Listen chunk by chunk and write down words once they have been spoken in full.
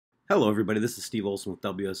Hello everybody, this is Steve Olson with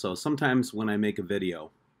WSO. Sometimes when I make a video,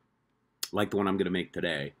 like the one I'm going to make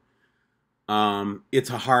today, it's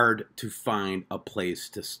hard to find a place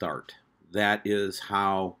to start. That is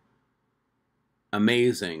how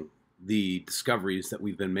amazing the discoveries that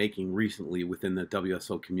we've been making recently within the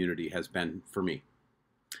WSO community has been for me.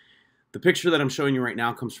 The picture that I'm showing you right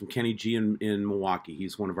now comes from Kenny G in Milwaukee.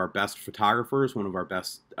 He's one of our best photographers, one of our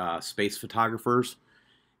best space photographers.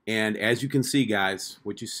 And as you can see, guys,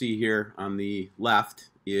 what you see here on the left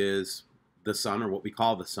is the sun, or what we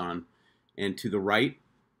call the sun. And to the right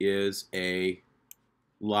is a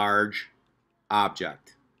large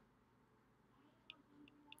object.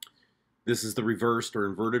 This is the reversed or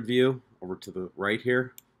inverted view over to the right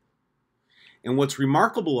here. And what's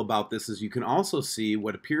remarkable about this is you can also see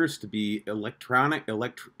what appears to be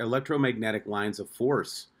electromagnetic lines of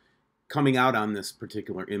force coming out on this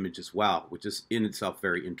particular image as well, which is in itself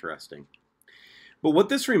very interesting. But what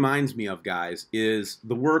this reminds me of, guys, is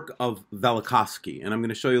the work of Velikovsky. And I'm going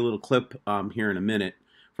to show you a little clip here in a minute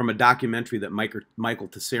from a documentary that Michael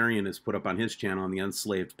Tessarian has put up on his channel on the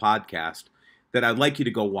Unslaved podcast that I'd like you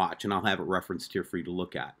to go watch, and I'll have it referenced here for you to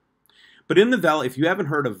look at. But in the if you haven't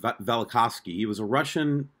heard of Velikovsky, he was a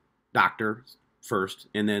Russian doctor first,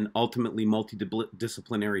 and then ultimately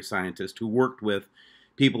multidisciplinary scientist who worked with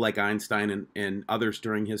people like Einstein and others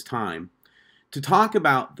during his time, to talk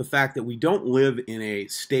about the fact that we don't live in a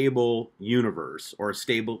stable universe or a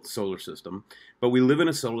stable solar system, but we live in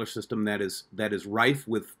a solar system that is rife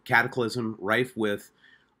with cataclysm, rife with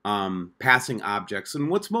passing objects. And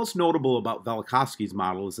what's most notable about Velikovsky's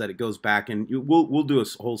model is that it goes back, and we'll do a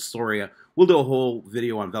whole story, we'll do a whole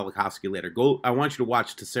video on Velikovsky later. I want you to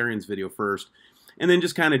watch Tessarian's video first, and then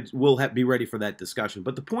just kind of we'll be ready for that discussion.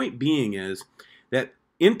 But the point being is that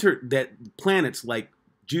planets like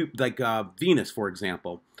Venus, for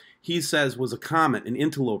example, he says was a comet, an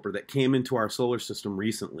interloper that came into our solar system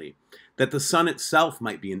recently, that the sun itself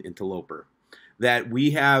might be an interloper, that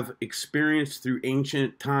we have experienced through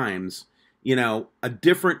ancient times, you know, a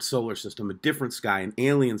different solar system, a different sky, an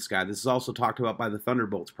alien sky. This is also talked about by the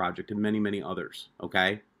Thunderbolts Project and many, many others,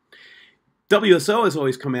 okay? WSO has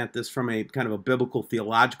always come at this from a kind of a biblical,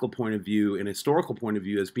 theological point of view and historical point of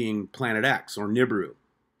view as being Planet X or Nibiru.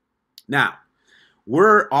 Now,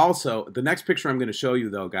 we're also, the next picture I'm going to show you,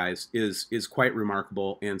 though, guys, is quite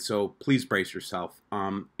remarkable, and so please brace yourself.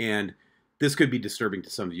 And this could be disturbing to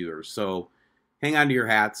some viewers, so hang on to your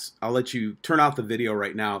hats. I'll let you turn off the video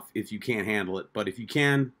right now if you can't handle it, but if you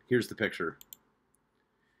can, here's the picture.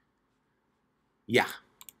 Yeah,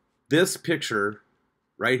 this picture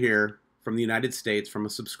right here from the United States, from a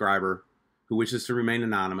subscriber who wishes to remain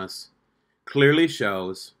anonymous, clearly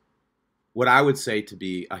shows what I would say to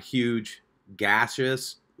be a huge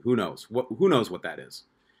gaseous, who knows what that is,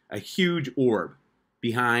 a huge orb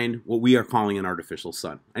behind what we are calling an artificial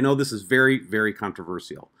sun. I know this is very, very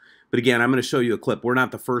controversial, but again, I'm going to show you a clip. We're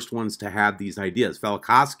not the first ones to have these ideas.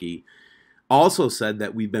 Velikovsky also said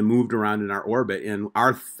that we've been moved around in our orbit, and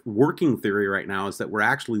our working theory right now is that we're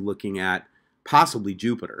actually looking at possibly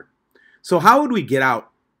Jupiter. So how would we get out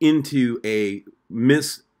into a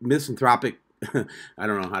misanthropic, I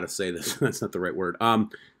don't know how to say this, that's not the right word.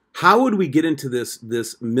 How would we get into this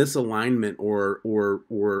misalignment,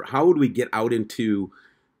 or how would we get out into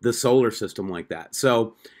the solar system like that?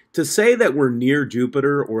 So to say that we're near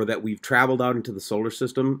Jupiter or that we've traveled out into the solar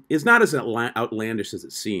system is not as outlandish as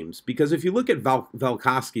it seems, because if you look at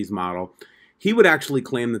Velikovsky's model, he would actually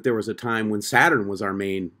claim that there was a time when Saturn was our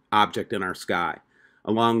main object in our sky,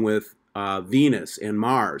 along with Venus and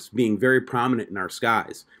Mars being very prominent in our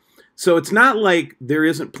skies. So it's not like there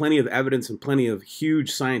isn't plenty of evidence and plenty of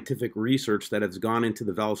huge scientific research that has gone into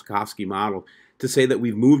the Velikovsky model to say that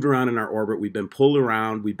we've moved around in our orbit, we've been pulled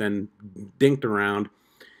around, we've been dinked around.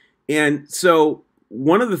 And so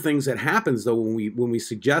one of the things that happens, though, when we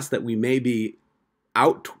suggest that we may be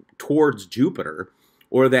out towards Jupiter,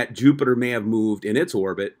 or that Jupiter may have moved in its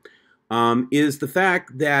orbit, is the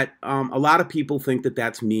fact that a lot of people think that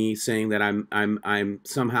that's me saying that I'm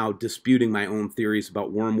somehow disputing my own theories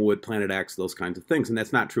about wormwood, Planet X, those kinds of things, and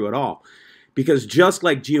that's not true at all. Because just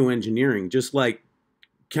like geoengineering, just like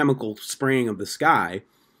chemical spraying of the sky,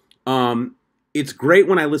 it's great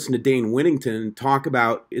when I listen to Dane Whittington talk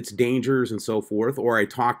about its dangers and so forth, or I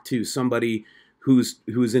talk to somebody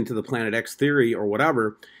who's into the Planet X theory or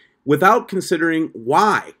whatever, without considering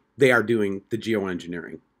why they are doing the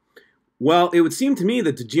geoengineering. Well, it would seem to me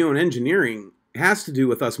that the geoengineering has to do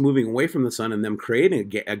with us moving away from the sun and them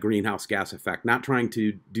creating a greenhouse gas effect, not trying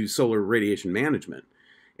to do solar radiation management.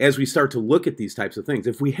 as we start to look at these types of things.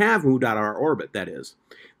 If we have moved out of our orbit, that is.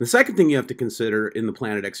 The second thing you have to consider in the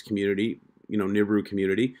Planet X community, Nibiru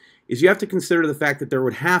community, is you have to consider the fact that there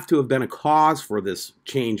would have to have been a cause for this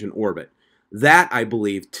change in orbit. That, I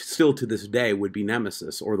believe, still to this day would be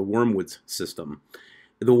Nemesis, or the Wormwood system,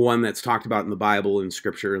 the one that's talked about in the Bible and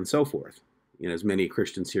Scripture and so forth, as many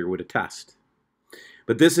Christians here would attest.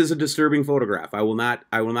 But this is a disturbing photograph. I will not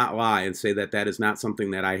lie and say that that is not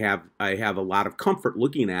something that I have a lot of comfort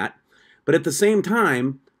looking at. But at the same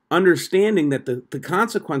time, understanding that the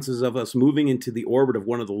consequences of us moving into the orbit of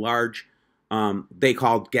one of the large, they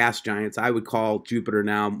called gas giants, I would call Jupiter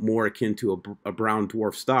now more akin to a brown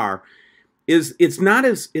dwarf star, it's not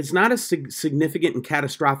as significant and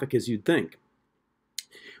catastrophic as you'd think.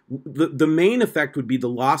 The main effect would be the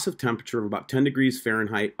loss of temperature of about 10 degrees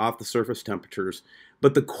Fahrenheit off the surface temperatures,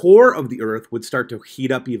 but the core of the Earth would start to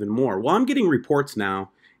heat up even more. Well, I'm getting reports now,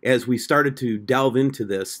 as we started to delve into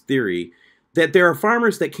this theory, that there are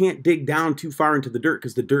farmers that can't dig down too far into the dirt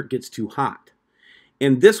because the dirt gets too hot.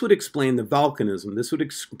 And this would explain the volcanism. This would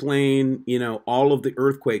explain, all of the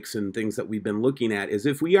earthquakes and things that we've been looking at, as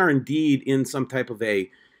if we are indeed in some type of a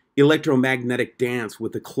electromagnetic dance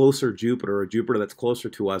with a closer Jupiter, or a Jupiter that's closer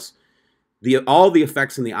to us. All the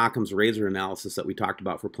effects in the Occam's razor analysis that we talked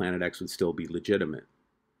about for Planet X would still be legitimate.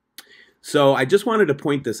 So I just wanted to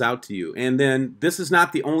point this out to you. And then this is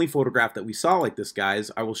not the only photograph that we saw like this,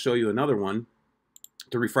 guys. I will show you another one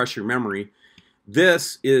to refresh your memory.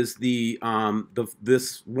 This is this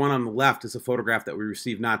one on the left is a photograph that we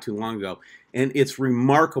received not too long ago. And it's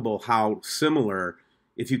remarkable how similar,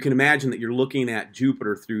 if you can imagine that you're looking at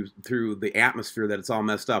Jupiter through the atmosphere, that it's all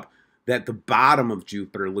messed up, that the bottom of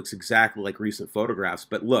Jupiter looks exactly like recent photographs.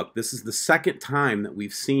 But look, this is the second time that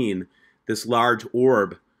we've seen this large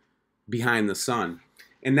orb behind the sun.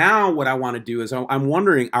 And now what I want to do is I'm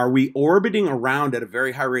wondering, are we orbiting around at a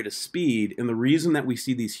very high rate of speed? And the reason that we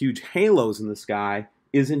see these huge halos in the sky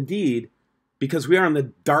is indeed because we are on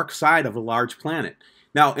the dark side of a large planet.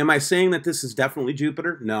 Now, am I saying that this is definitely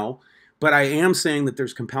Jupiter? No. But I am saying that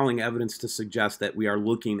there's compelling evidence to suggest that we are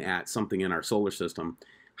looking at something in our solar system.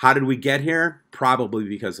 How did we get here? Probably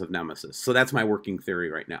because of Nemesis. So that's my working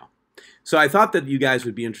theory right now. So I thought that you guys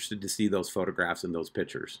would be interested to see those photographs and those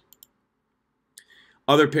pictures.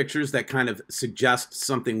 Other pictures that kind of suggest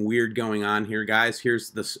something weird going on here, guys.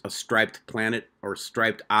 Here's a striped planet or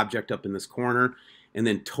striped object up in this corner, and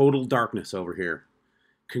then total darkness over here.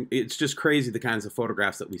 It's just crazy the kinds of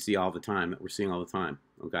photographs that we see all the time, that we're seeing all the time,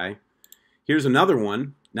 okay? Here's another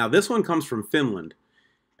one. Now, this one comes from Finland.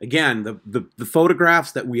 Again, the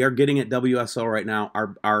photographs that we are getting at WSO right now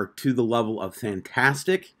are to the level of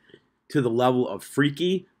fantastic, to the level of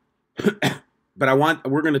freaky, but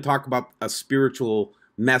we're going to talk about a spiritual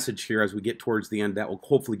message here as we get towards the end that will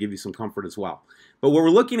hopefully give you some comfort as well. But what we're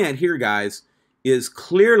looking at here, guys, is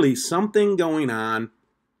clearly something going on,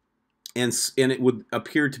 and it would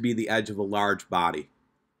appear to be the edge of a large body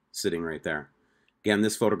sitting right there. Again,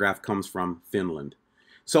 this photograph comes from Finland.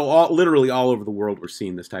 So literally all over the world we're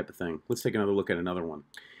seeing this type of thing. Let's take another look at another one.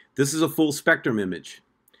 This is a full spectrum image.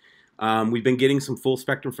 We've been getting some full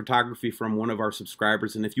spectrum photography from one of our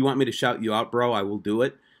subscribers, and if you want me to shout you out, bro, I will do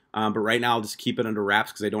it. But right now I'll just keep it under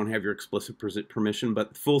wraps because I don't have your explicit permission.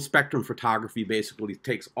 But full spectrum photography basically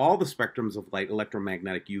takes all the spectrums of light,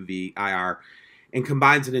 electromagnetic, UV, IR, and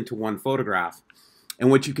combines it into one photograph.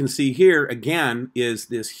 And what you can see here, again, is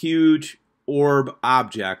this huge orb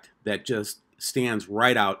object that just stands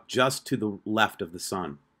right out just to the left of the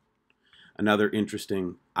sun. Another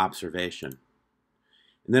interesting observation.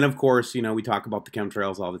 And then, of course, we talk about the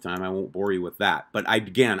chemtrails all the time. I won't bore you with that. But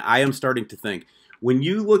again, I am starting to think, when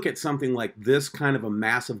you look at something like this kind of a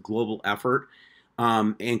massive global effort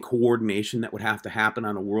and coordination that would have to happen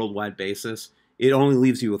on a worldwide basis, it only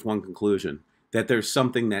leaves you with one conclusion: that there's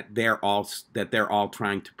something that they're all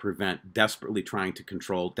trying to prevent, desperately trying to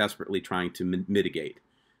control, desperately trying to mitigate.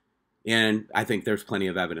 And I think there's plenty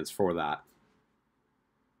of evidence for that.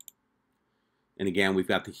 And again, we've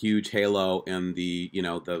got the huge halo and the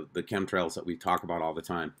chemtrails that we talk about all the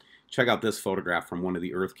time. Check out this photograph from one of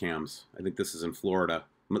the Earth cams. I think this is in Florida.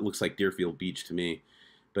 It looks like Deerfield Beach to me.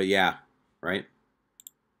 But yeah, right?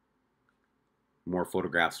 More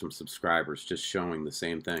photographs from subscribers just showing the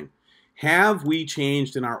same thing. Have we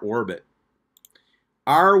changed in our orbit?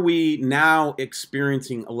 Are we now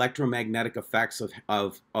experiencing electromagnetic effects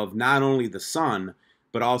of not only the sun,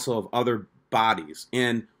 but also of other bodies?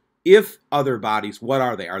 And if other bodies, what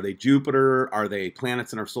are they? Are they Jupiter? Are they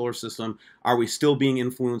planets in our solar system? Are we still being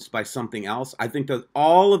influenced by something else? I think that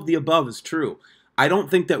all of the above is true. I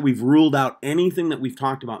don't think that we've ruled out anything that we've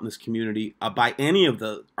talked about in this community by any of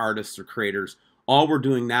the artists or creators. All we're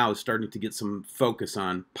doing now is starting to get some focus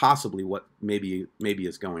on possibly what maybe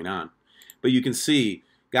is going on. But you can see,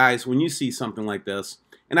 guys, when you see something like this,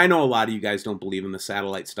 and I know a lot of you guys don't believe in the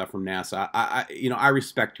satellite stuff from NASA. I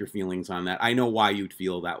respect your feelings on that. I know why you'd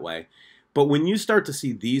feel that way. But when you start to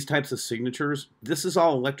see these types of signatures, this is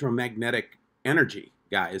all electromagnetic energy,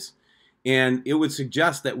 guys. And it would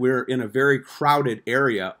suggest that we're in a very crowded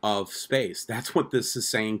area of space. That's what this is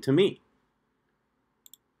saying to me.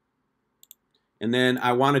 And then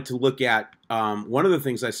I wanted to look at, one of the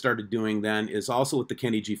things I started doing then is also with the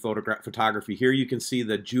Kenny G photography. Here you can see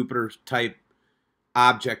the Jupiter type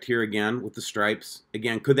object here again with the stripes.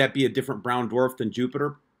 Again, could that be a different brown dwarf than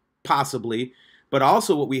Jupiter? Possibly. But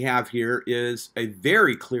also what we have here is a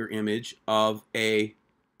very clear image of a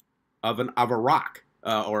rock,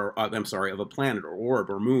 of a planet or orb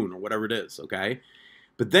or moon or whatever it is, okay?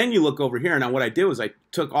 But then you look over here. Now what I did was I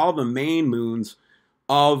took all the main moons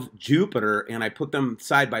of Jupiter and I put them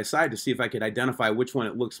side by side to see if I could identify which one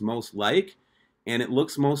it looks most like, and it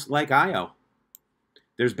looks most like Io.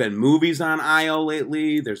 There's been movies on Io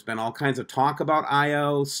lately. There's been all kinds of talk about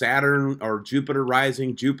Io, Saturn or Jupiter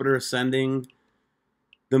rising, Jupiter ascending.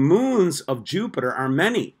 The moons of Jupiter are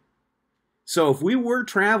many. So if we were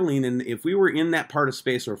traveling and if we were in that part of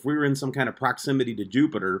space, or if we were in some kind of proximity to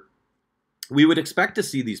Jupiter, we would expect to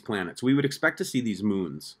see these planets. We would expect to see these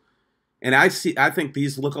moons. And I think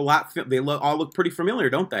these look a lot, all look pretty familiar,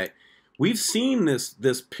 don't they? We've seen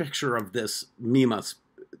this picture of this Mimas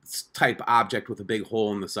type object with a big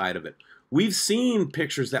hole in the side of it. We've seen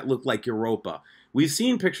pictures that look like Europa. We've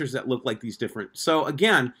seen pictures that look like these different. So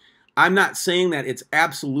again, I'm not saying that it's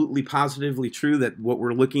absolutely positively true that what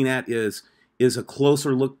we're looking at is a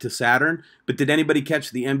closer look to Saturn, but did anybody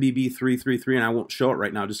catch the MBB 333? And I won't show it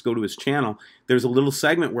right now, just go to his channel. There's a little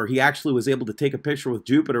segment where he actually was able to take a picture with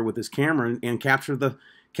Jupiter with his camera and capture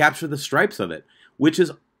the stripes of it, which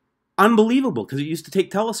is unbelievable because it used to take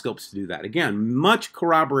telescopes to do that. Again, much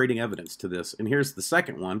corroborating evidence to this. And here's the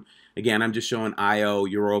second one. Again, I'm just showing Io,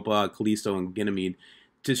 Europa, Callisto, and Ganymede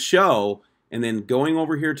to show. And then going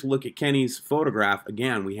over here to look at Kenny's photograph,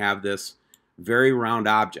 again, we have this very round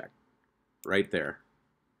object right there.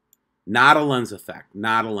 Not a lens effect.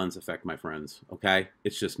 Not a lens effect, my friends. Okay?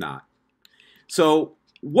 It's just not. So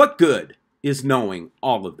what good is knowing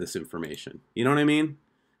all of this information? You know what I mean?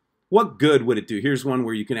 What good would it do? Here's one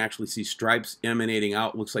where you can actually see stripes emanating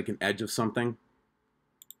out. Looks like an edge of something.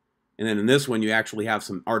 And then in this one, you actually have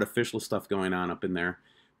some artificial stuff going on up in there.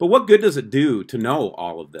 But what good does it do to know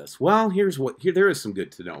all of this? Well, there is some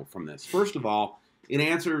good to know from this. First of all, it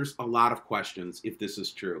answers a lot of questions if this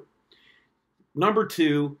is true. Number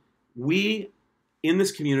two, we in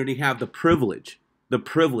this community have the privilege,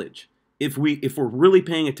 if we're really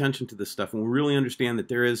paying attention to this stuff and we really understand that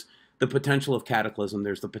there is the potential of cataclysm,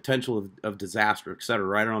 there's the potential of disaster, etc.,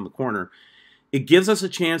 right around the corner, it gives us a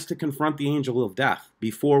chance to confront the angel of death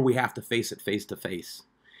before we have to face it face to face.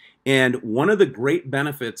 And one of the great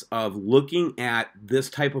benefits of looking at this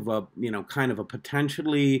type of a, kind of a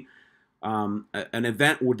potentially an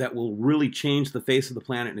event that will really change the face of the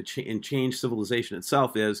planet and change civilization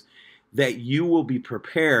itself is that you will be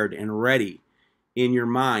prepared and ready in your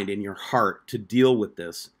mind, in your heart, to deal with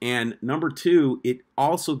this. And number two, it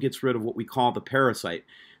also gets rid of what we call the parasite.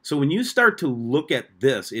 So when you start to look at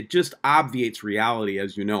this, it just obviates reality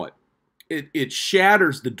as you know it. It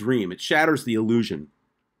shatters the dream. It shatters the illusion.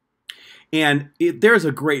 And there's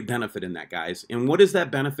a great benefit in that, guys. And what is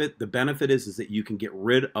that benefit? The benefit is that you can get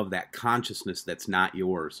rid of that consciousness that's not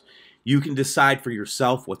yours. You can decide for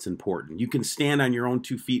yourself what's important. You can stand on your own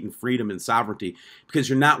 2 feet in freedom and sovereignty because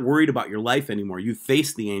you're not worried about your life anymore. You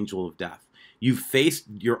faced the angel of death. You faced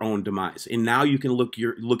your own demise. And now you can look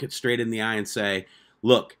it straight in the eye and say,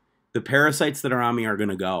 look, the parasites that are on me are going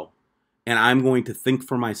to go. And I'm going to think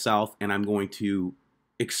for myself, and I'm going to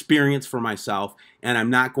experience for myself, and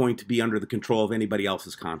I'm not going to be under the control of anybody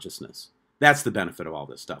else's consciousness. That's the benefit of all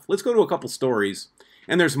this stuff. Let's go to a couple stories,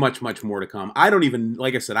 and there's much, much more to come.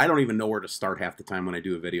 Like I said, I don't even know where to start half the time when I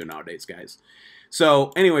do a video nowadays, guys.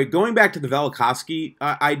 So anyway, going back to the Velikovsky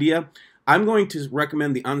idea, I'm going to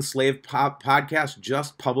recommend the Unslaved podcast.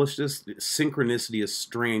 Just published this. Synchronicity is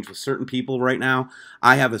strange with certain people right now.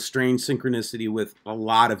 I have a strange synchronicity with a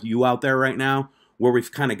lot of you out there right now where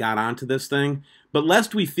we've kind of got onto this thing. But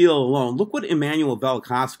lest we feel alone, look what Immanuel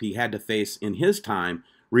Velikovsky had to face in his time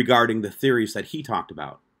regarding the theories that he talked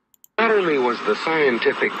about. Not only was the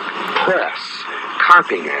scientific press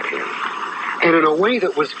copying at him, and in a way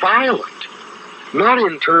that was violent, Not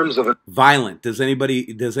in terms of Violent.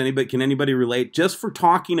 Can anybody relate? Just for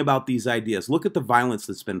talking about these ideas, look at the violence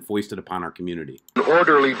that's been foisted upon our community. an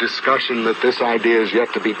orderly discussion that this idea is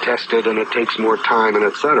yet to be tested and it takes more time and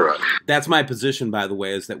etc. That's my position, by the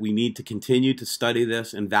way, is that we need to continue to study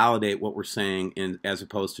this and validate what we're saying, as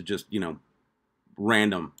opposed to just,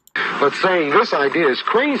 random. But saying this idea is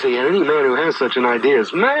crazy and any man who has such an idea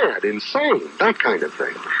is mad, insane, that kind of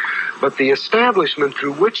thing. But the establishment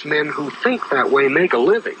through which men who think that way make a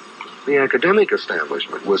living, the academic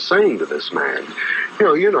establishment, was saying to this man,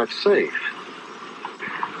 you're not safe.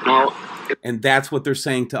 Now, and that's what they're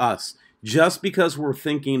saying to us. Just because we're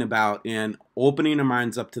thinking about and opening our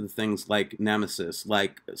minds up to the things like Nemesis,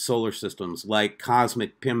 like solar systems, like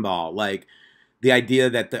cosmic pinball, like the idea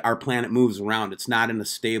that our planet moves around, it's not in a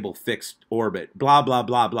stable, fixed orbit, blah, blah,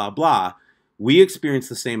 blah, blah, blah. We experience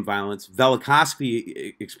the same violence.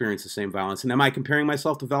 Velikovsky experienced the same violence. And am I comparing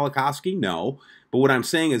myself to Velikovsky? No. But what I'm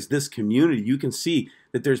saying is this community, you can see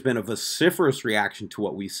that there's been a vociferous reaction to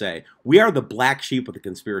what we say. We are the black sheep of the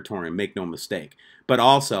conspiratorium, make no mistake. But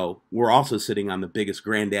also, we're also sitting on the biggest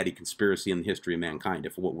granddaddy conspiracy in the history of mankind,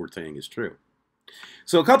 if what we're saying is true.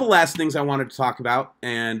 So a couple last things I wanted to talk about,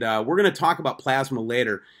 and we're going to talk about plasma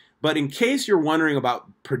later. But in case you're wondering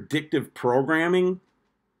about predictive programming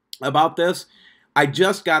about this, I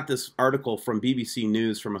just got this article from BBC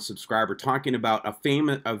News from a subscriber talking about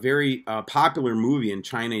a very popular movie in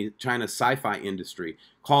China's sci-fi industry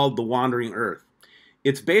called The Wandering Earth.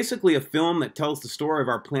 It's basically a film that tells the story of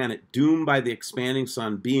our planet doomed by the expanding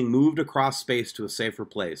sun being moved across space to a safer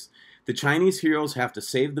place. The Chinese heroes have to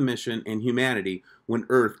save the mission and humanity when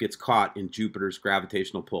Earth gets caught in Jupiter's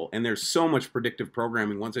gravitational pull. And there's so much predictive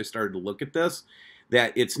programming once I started to look at this,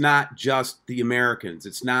 that it's not just the Americans,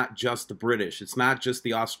 it's not just the British, it's not just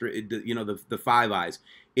the the Five Eyes.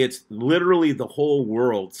 It's literally the whole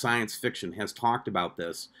world. Science fiction has talked about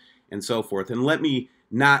this and so forth. And let me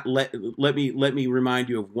remind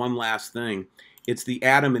you of one last thing. It's the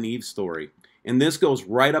Adam and Eve story. And this goes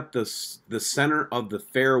right up the center of the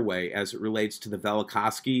fairway as it relates to the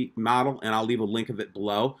Velikovsky model, and I'll leave a link of it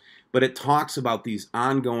below. But it talks about these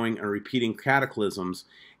ongoing and repeating cataclysms.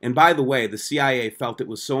 And by the way, the CIA felt it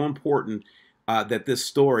was so important that this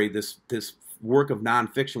story, this work of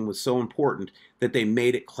nonfiction was so important that they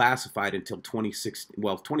made it classified until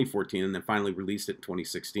 2014, and then finally released it in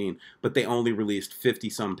 2016. But they only released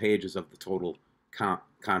 50-some pages of the total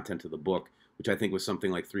content of the book, which I think was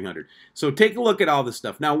something like 300. So take a look at all this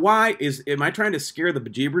stuff. Now, am I trying to scare the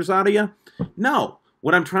bejeebers out of you? No.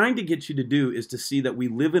 What I'm trying to get you to do is to see that we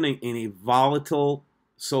live in a volatile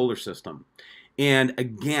solar system. And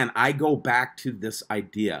again, I go back to this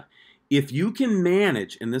idea. If you can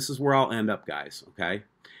manage, and this is where I'll end up, guys, okay?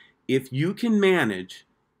 If you can manage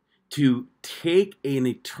to take an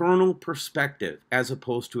eternal perspective as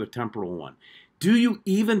opposed to a temporal one, do you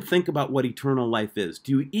even think about what eternal life is?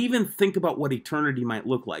 Do you even think about what eternity might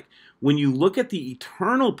look like? When you look at the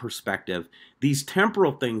eternal perspective, these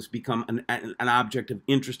temporal things become an object of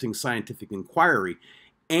interesting scientific inquiry,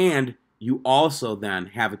 and you also then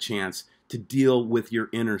have a chance to deal with your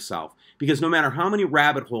inner self. Because no matter how many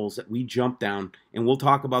rabbit holes that we jump down, and we'll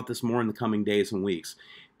talk about this more in the coming days and weeks,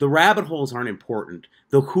 the rabbit holes aren't important.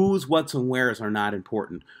 The who's, what's, and where's are not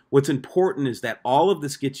important. What's important is that all of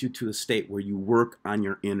this gets you to a state where you work on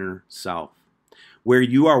your inner self, where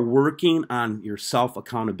you are working on your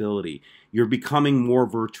self-accountability. You're becoming more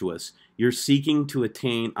virtuous. You're seeking to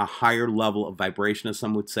attain a higher level of vibration, as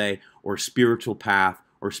some would say, or spiritual path,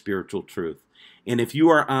 or spiritual truth. And if you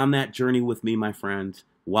are on that journey with me, my friends,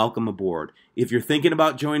 welcome aboard. If you're thinking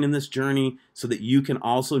about joining this journey so that you can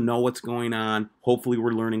also know what's going on, hopefully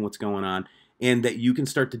we're learning what's going on, and that you can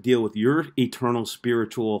start to deal with your eternal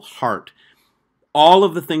spiritual heart, all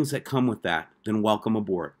of the things that come with that, then welcome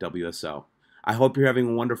aboard, WSO. I hope you're having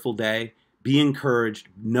a wonderful day. Be encouraged.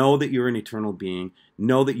 Know that you're an eternal being.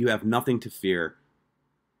 Know that you have nothing to fear.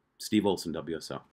 Steve Olson, WSO.